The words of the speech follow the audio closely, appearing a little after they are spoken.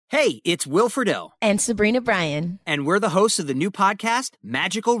Hey, it's Will Friedle. And Sabrina Bryan. And we're the hosts of the new podcast,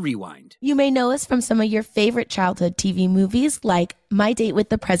 Magical Rewind. You may know us from some of your favorite childhood TV movies like My Date with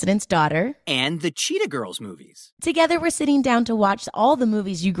the President's Daughter. And the Cheetah Girls movies. Together, we're sitting down to watch all the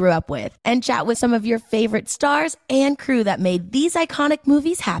movies you grew up with and chat with some of your favorite stars and crew that made these iconic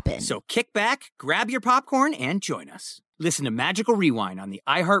movies happen. So kick back, grab your popcorn, and join us. Listen to Magical Rewind on the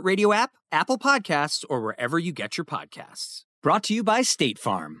iHeartRadio app, Apple Podcasts, or wherever you get your podcasts. Brought to you by State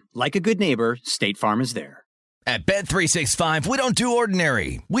Farm. Like a good neighbor, State Farm is there. At Bet365, we don't do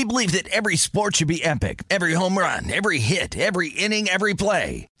ordinary. We believe that every sport should be epic. Every home run, every hit, every inning, every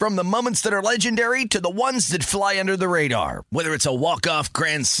play. From the moments that are legendary to the ones that fly under the radar. Whether it's a walk-off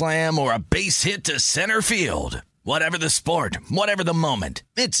grand slam or a base hit to center field. Whatever the sport, whatever the moment,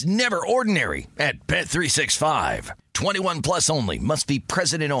 it's never ordinary at Bet365. 21 plus only. Must be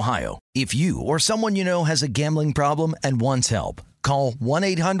present in Ohio. If you or someone you know has a gambling problem and wants help, call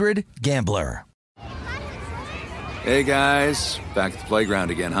 1-800-GAMBLER. Hey guys, back at the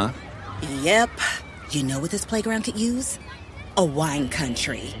playground again, huh? Yep. You know what this playground could use? A wine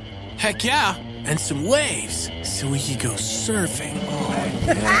country. Heck yeah, and some waves so we could go surfing. Oh,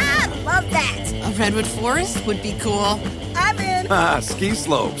 yeah. I love that. A redwood forest would be cool. I'm in. Ski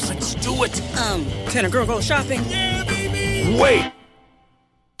slopes. Let's do it. Can a girl go shopping? Yeah, baby. Wait!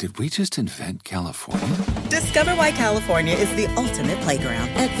 Did we just invent California? Discover why California is the ultimate playground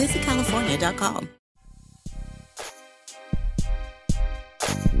at visitcalifornia.com.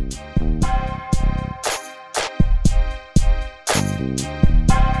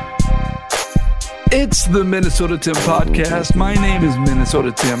 It's the Minnesota Tim podcast. My name is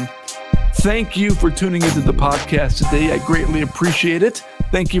Minnesota Tim. Thank you for tuning into the podcast today. I greatly appreciate it.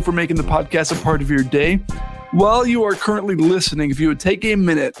 Thank you for making the podcast a part of your day. While you are currently listening, if you would take a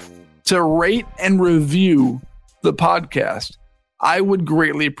minute to rate and review the podcast, I would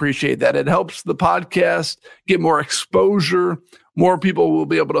greatly appreciate that. It helps the podcast get more exposure. More people will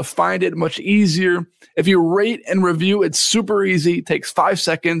be able to find it much easier. If you rate and review, it's super easy. It takes 5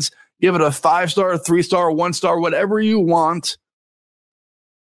 seconds. Give it a 5-star, 3-star, 1-star, whatever you want.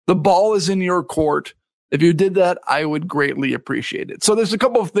 The ball is in your court. If you did that, I would greatly appreciate it. So there's a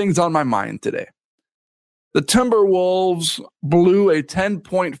couple of things on my mind today. The Timberwolves blew a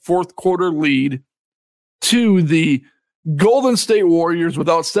 10-point fourth quarter lead to the Golden State Warriors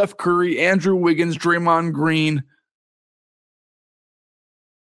without Steph Curry, Andrew Wiggins, Draymond Green.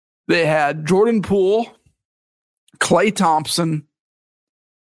 They had Jordan Poole, Klay Thompson,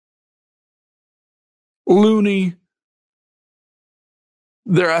 Looney,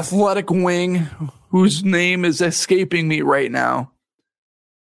 their athletic wing, whose name is escaping me right now.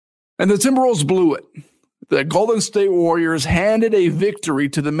 And the Timberwolves blew it. The Golden State Warriors handed a victory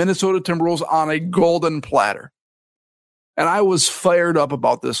to the Minnesota Timberwolves on a golden platter. And I was fired up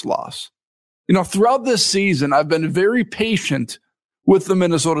about this loss. You know, throughout this season, I've been very patient with the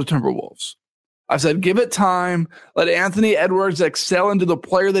Minnesota Timberwolves. I said, give it time. Let Anthony Edwards excel into the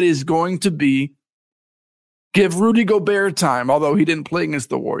player that he's going to be. Give Rudy Gobert time, although he didn't play against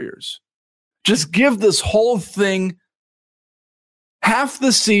the Warriors. Just give this whole thing half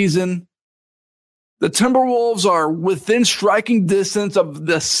the season. The Timberwolves are within striking distance of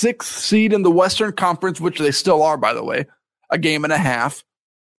the 6th seed in the Western Conference, which they still are, by the way, a game and a half.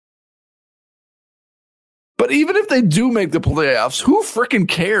 But even if they do make the playoffs, who freaking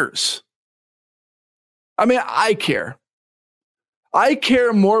cares? I mean, I care. I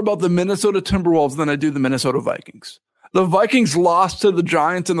care more about the Minnesota Timberwolves than I do the Minnesota Vikings. The Vikings lost to the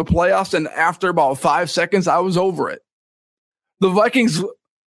Giants in the playoffs, and after about 5 seconds, I was over it. The Vikings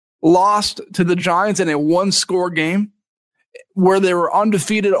lost to the Giants in a one-score game where they were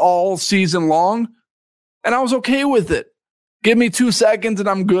undefeated all season long, and I was okay with it. Give me 2 seconds and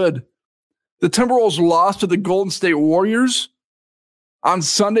I'm good. The Timberwolves lost to the Golden State Warriors on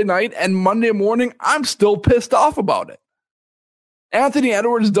Sunday night, and Monday morning, I'm still pissed off about it. Anthony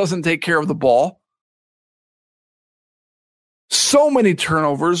Edwards doesn't take care of the ball. So many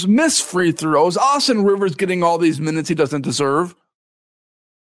turnovers, missed free throws. Austin Rivers getting all these minutes he doesn't deserve.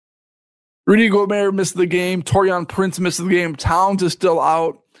 Rudy Gobert missed the game. Taurean Prince missed the game. Towns is still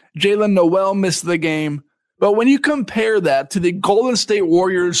out. Jalen Noel missed the game. But when you compare that to the Golden State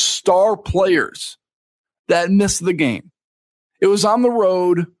Warriors star players that missed the game, it was on the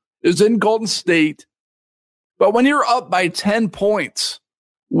road. It was in Golden State. But when you're up by 10 points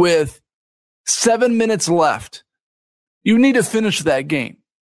with 7 minutes left, you need to finish that game.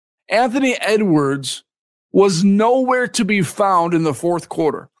 Anthony Edwards was nowhere to be found in the fourth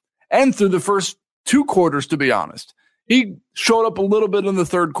quarter and through the first 2 quarters, to be honest. He showed up a little bit in the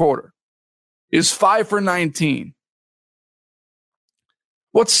third quarter. He's 5 for 19.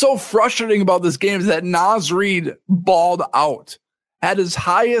 What's so frustrating about this game is that Naz Reid balled out. Had his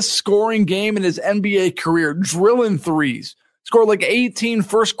highest scoring game in his NBA career, drilling threes. Scored like 18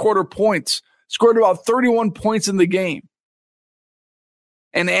 first quarter points. Scored about 31 points in the game.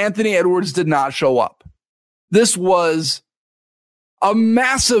 And Anthony Edwards did not show up. This was a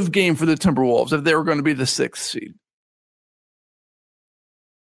massive game for the Timberwolves if they were going to be the 6th seed.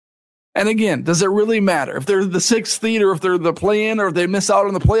 And again, does it really matter? If they're the 6th seed or if they're the play-in or if they miss out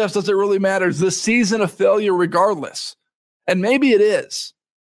on the playoffs, does it really matter? Is this season a failure regardless? And maybe it is.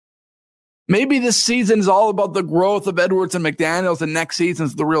 Maybe this season is all about the growth of Edwards and McDaniels, and next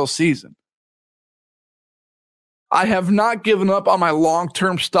season's the real season. I have not given up on my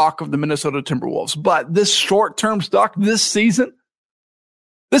long-term stock of the Minnesota Timberwolves, but this short-term stock this season,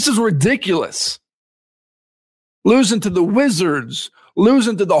 this is ridiculous. Losing to the Wizards,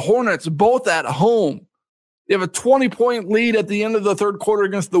 losing to the Hornets, both at home. You have a 20-point lead at the end of the third quarter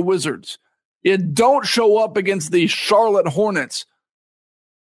against the Wizards. You don't show up against the Charlotte Hornets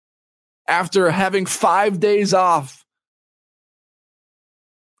after having 5 days off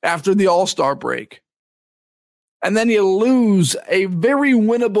after the All-Star break. And then you lose a very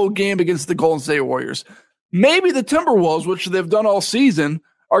winnable game against the Golden State Warriors. Maybe the Timberwolves, which they've done all season,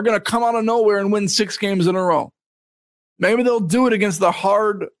 are going to come out of nowhere and win 6 games in a row. Maybe they'll do it against the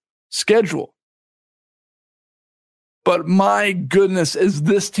hard schedule. But my goodness, is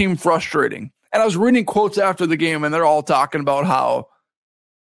this team frustrating. And I was reading quotes after the game, and they're all talking about how,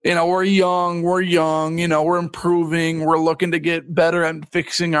 we're young, we're improving, we're looking to get better at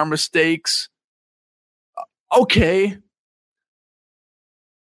fixing our mistakes. Okay.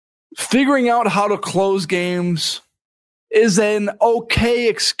 Figuring out how to close games is an okay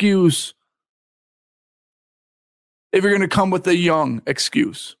excuse if you're going to come with a young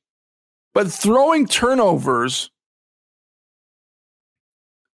excuse. But throwing turnovers,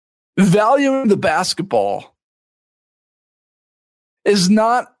 valuing the basketball, is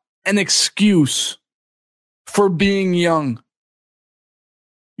not an excuse for being young.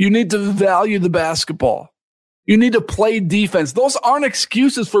 You need to value the basketball. You need to play defense. Those aren't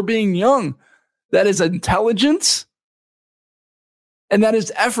excuses for being young. That is intelligence, and that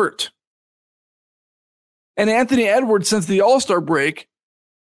is effort. And Anthony Edwards, since the All-Star break,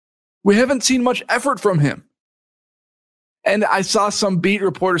 we haven't seen much effort from him. And I saw some beat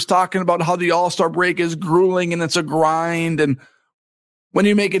reporters talking about how the All-Star break is grueling and it's a grind. And when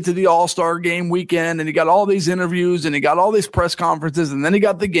you make it to the All-Star game weekend and you got all these interviews and you got all these press conferences and then you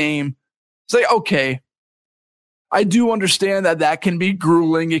got the game, say, okay, I do understand that can be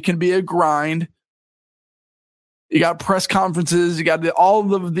grueling. It can be a grind. You got press conferences. You got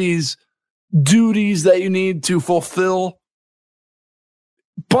all of these duties that you need to fulfill.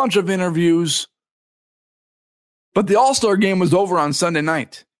 Bunch of interviews. But the All-Star game was over on Sunday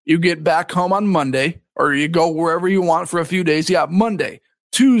night. You get back home on Monday, or you go wherever you want for a few days. You got Monday,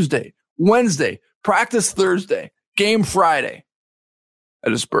 Tuesday, Wednesday, practice Thursday, game Friday. I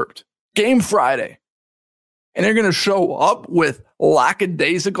just burped. Game Friday. And they're going to show up with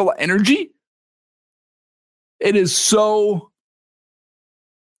lackadaisical energy? It is so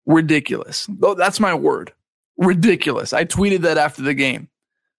ridiculous. That's my word. Ridiculous. I tweeted that after the game.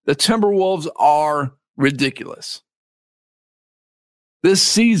 The Timberwolves are ridiculous. This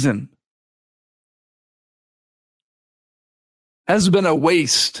season has been a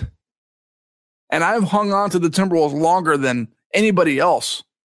waste. And I've hung on to the Timberwolves longer than anybody else.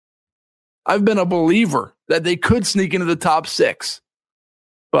 I've been a believer that they could sneak into the top 6.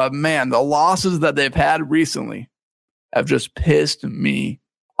 But man, the losses that they've had recently have just pissed me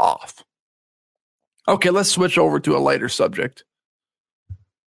off. Okay, let's switch over to a lighter subject.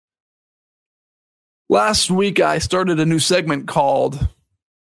 Last week, I started a new segment called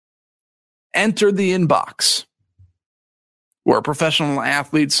Enter the Inbox, where professional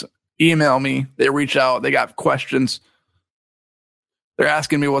athletes email me. They reach out. They got questions. They're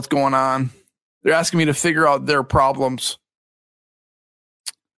asking me what's going on. They're asking me to figure out their problems.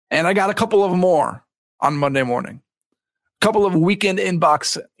 And I got a couple of more on Monday morning. A couple of weekend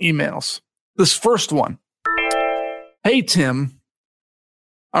inbox emails. This first one. Hey, Tim.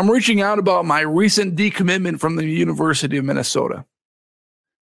 I'm reaching out about my recent decommitment from the University of Minnesota.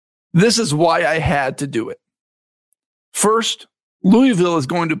 This is why I had to do it. First, Louisville is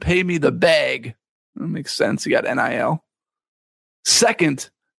going to pay me the bag. That makes sense. You got NIL. Second,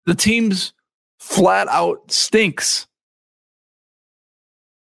 the team's flat out stinks.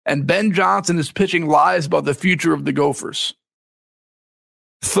 And Ben Johnson is pitching lies about the future of the Gophers.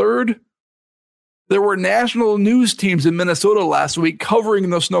 Third, there were national news teams in Minnesota last week covering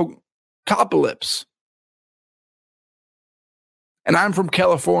the snowcapocalypse. and I'm from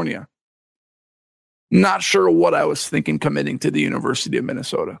California. Not sure what I was thinking committing to the University of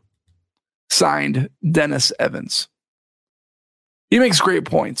Minnesota. Signed, Dennis Evans. He makes great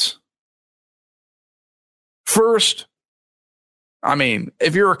points. First,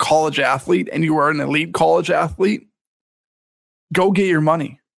 if you're a college athlete and you are an elite college athlete, go get your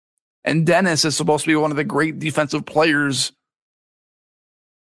money. And Dennis is supposed to be one of the great defensive players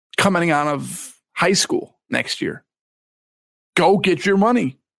coming out of high school next year. Go get your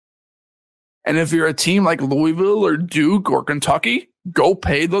money. And if you're a team like Louisville or Duke or Kentucky, go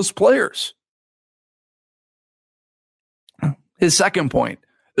pay those players. His second point,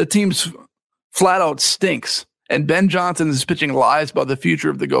 the team's flat out stinks, and Ben Johnson is pitching lies about the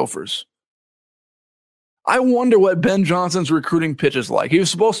future of the Gophers. I wonder what Ben Johnson's recruiting pitch is like. He was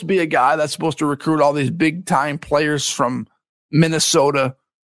supposed to be a guy that's supposed to recruit all these big-time players from Minnesota.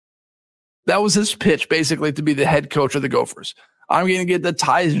 That was his pitch, basically, to be the head coach of the Gophers. I'm going to get the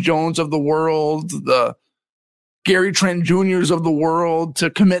Tyus Jones of the world, the Gary Trent Jr.'s of the world to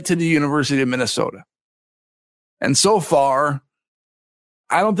commit to the University of Minnesota. And so far,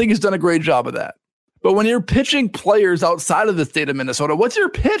 I don't think he's done a great job of that. But when you're pitching players outside of the state of Minnesota, what's your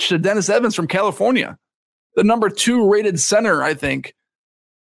pitch to Dennis Evans from California? The number 2 rated center, I think,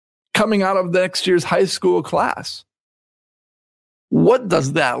 coming out of next year's high school class. What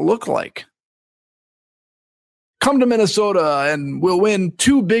does that look like? Come to Minnesota and we'll win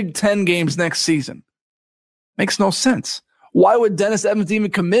 2 Big Ten games next season. Makes no sense. Why would Dennis Evans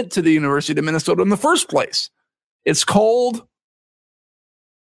even commit to the University of Minnesota in the first place? It's cold.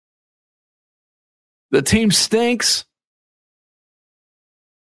 The team stinks.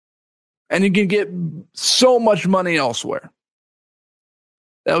 And you can get so much money elsewhere.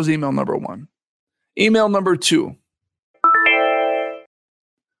 That was email number 1. Email number 2.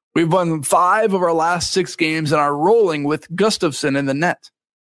 We've won 5 of our last 6 games and are rolling with Gustafson in the net.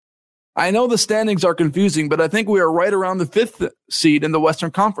 I know the standings are confusing, but I think we are right around the 5th seed in the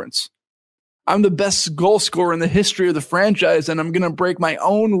Western Conference. I'm the best goal scorer in the history of the franchise, and I'm going to break my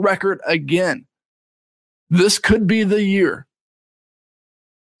own record again. This could be the year.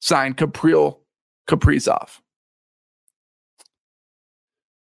 Signed, Kaprizov.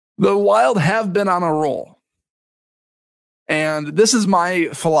 The Wild have been on a roll. And this is my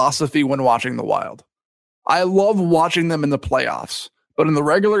philosophy when watching the Wild. I love watching them in the playoffs, but in the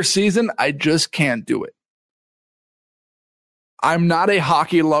regular season, I just can't do it. I'm not a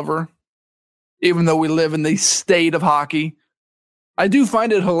hockey lover, even though we live in the state of hockey. I do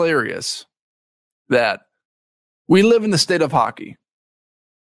find it hilarious that we live in the state of hockey.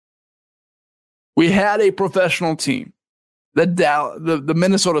 We had a professional team, the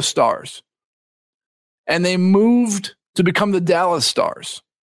Minnesota Stars, and they moved to become the Dallas Stars.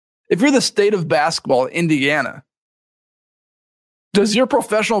 If you're the state of basketball, Indiana, does your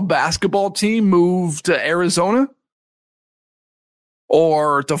professional basketball team move to Arizona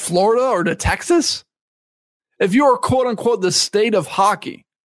or to Florida or to Texas? If you are quote unquote the state of hockey,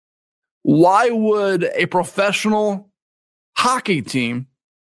 why would a professional hockey team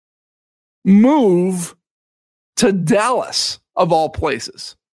move to Dallas of all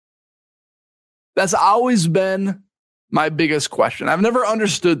places? That's always been my biggest question. I've never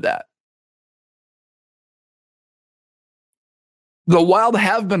understood that. The Wild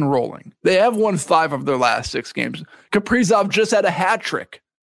have been rolling. They have won 5 of their last 6 games. Kaprizov just had a hat trick.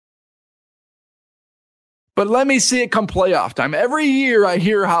 But let me see it come playoff time. Every year I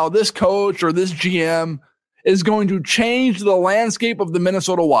hear how this coach or this GM is going to change the landscape of the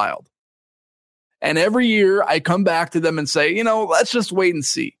Minnesota Wild. And every year I come back to them and say, let's just wait and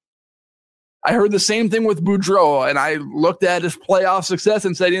see. I heard the same thing with Boudreau, and I looked at his playoff success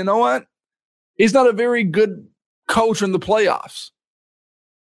and said, you know what? He's not a very good coach in the playoffs.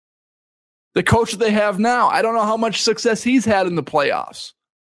 The coach that they have now, I don't know how much success he's had in the playoffs.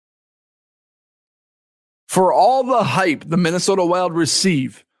 For all the hype the Minnesota Wild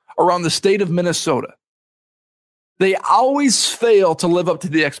receive around the state of Minnesota, they always fail to live up to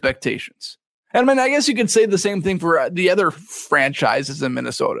the expectations. And I guess you could say the same thing for the other franchises in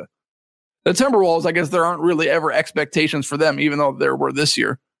Minnesota. The Timberwolves, I guess there aren't really ever expectations for them, even though there were this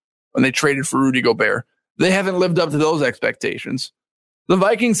year when they traded for Rudy Gobert. They haven't lived up to those expectations. The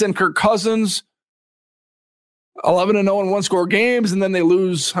Vikings and Kirk Cousins, 11-0 in 1-score games, and then they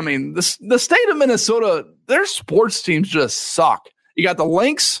lose. The state of Minnesota, their sports teams just suck. You got the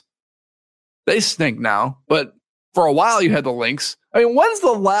Lynx. They stink now, but for a while you had the Lynx. When's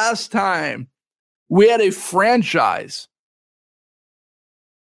the last time we had a franchise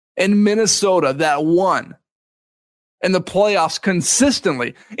in Minnesota that won in the playoffs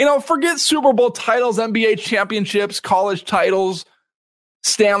consistently? Forget Super Bowl titles, NBA championships, college titles,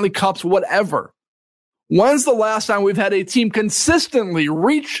 Stanley Cups, whatever. When's the last time we've had a team consistently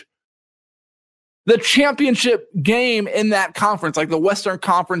reach the championship game in that conference, like the Western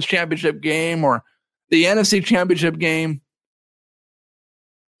Conference Championship game or the NFC Championship game?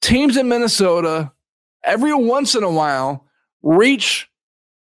 Teams in Minnesota, every once in a while, reach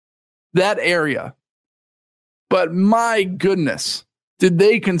that area. But my goodness, did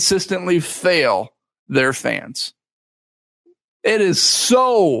they consistently fail their fans? It is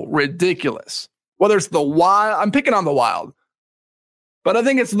so ridiculous. Whether it's the Wild, I'm picking on the Wild, but I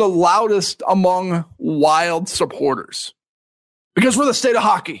think it's the loudest among Wild supporters because we're the state of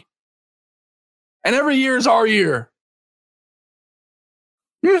hockey. And every year is our year.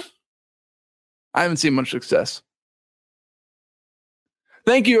 I haven't seen much success.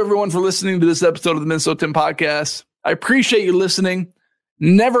 Thank you, everyone, for listening to this episode of the Minnesota Tim Podcast. I appreciate you listening.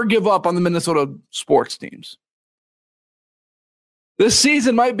 Never give up on the Minnesota sports teams. This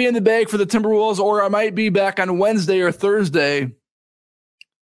season might be in the bag for the Timberwolves, or I might be back on Wednesday or Thursday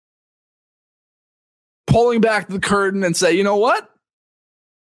pulling back the curtain and say, you know what?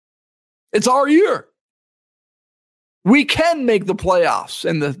 It's our year. We can make the playoffs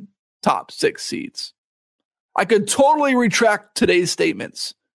in the top 6 seeds. I could totally retract today's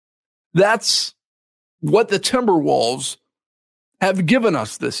statements. That's what the Timberwolves have given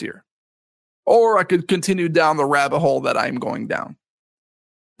us this year. Or I could continue down the rabbit hole that I'm going down.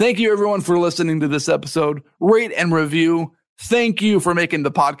 Thank you, everyone, for listening to this episode. Rate and review. Thank you for making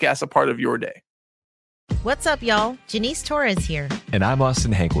the podcast a part of your day. What's up, y'all? Janice Torres here. And I'm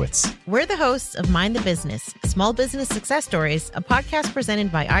Austin Hankwitz. We're the hosts of Mind the Business, Small Business Success Stories, a podcast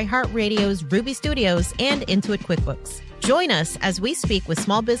presented by iHeartRadio's Ruby Studios and Intuit QuickBooks. Join us as we speak with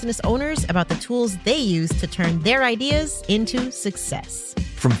small business owners about the tools they use to turn their ideas into success.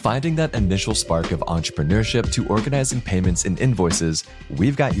 From finding that initial spark of entrepreneurship to organizing payments and invoices,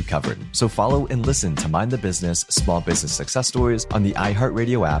 we've got you covered. So follow and listen to Mind the Business, Small Business Success Stories on the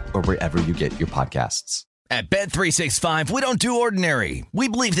iHeartRadio app or wherever you get your podcasts. At Bet365, we don't do ordinary. We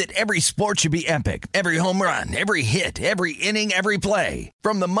believe that every sport should be epic. Every home run, every hit, every inning, every play.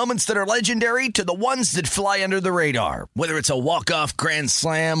 From the moments that are legendary to the ones that fly under the radar. Whether it's a walk-off grand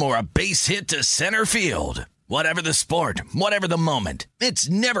slam or a base hit to center field. Whatever the sport, whatever the moment, it's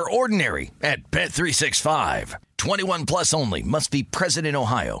never ordinary at Bet365. 21 plus only. Must be present in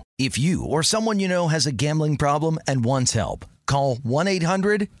Ohio. If you or someone you know has a gambling problem and wants help, call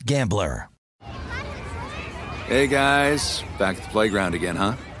 1-800-GAMBLER. Hey, guys. Back at the playground again,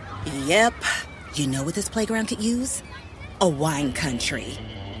 huh? Yep. You know what this playground could use? A wine country.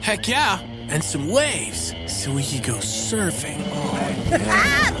 Heck yeah, and some waves so we could go surfing. Oh,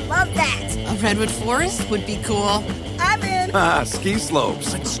 yeah. I love that. A redwood forest would be cool. I'm in. Ski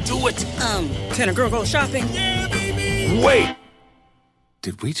slopes. Let's do it. Can a girl go shopping? Yeah, baby. Wait!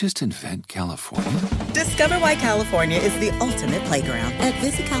 Did we just invent California? Discover why California is the ultimate playground at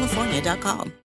visitcalifornia.com.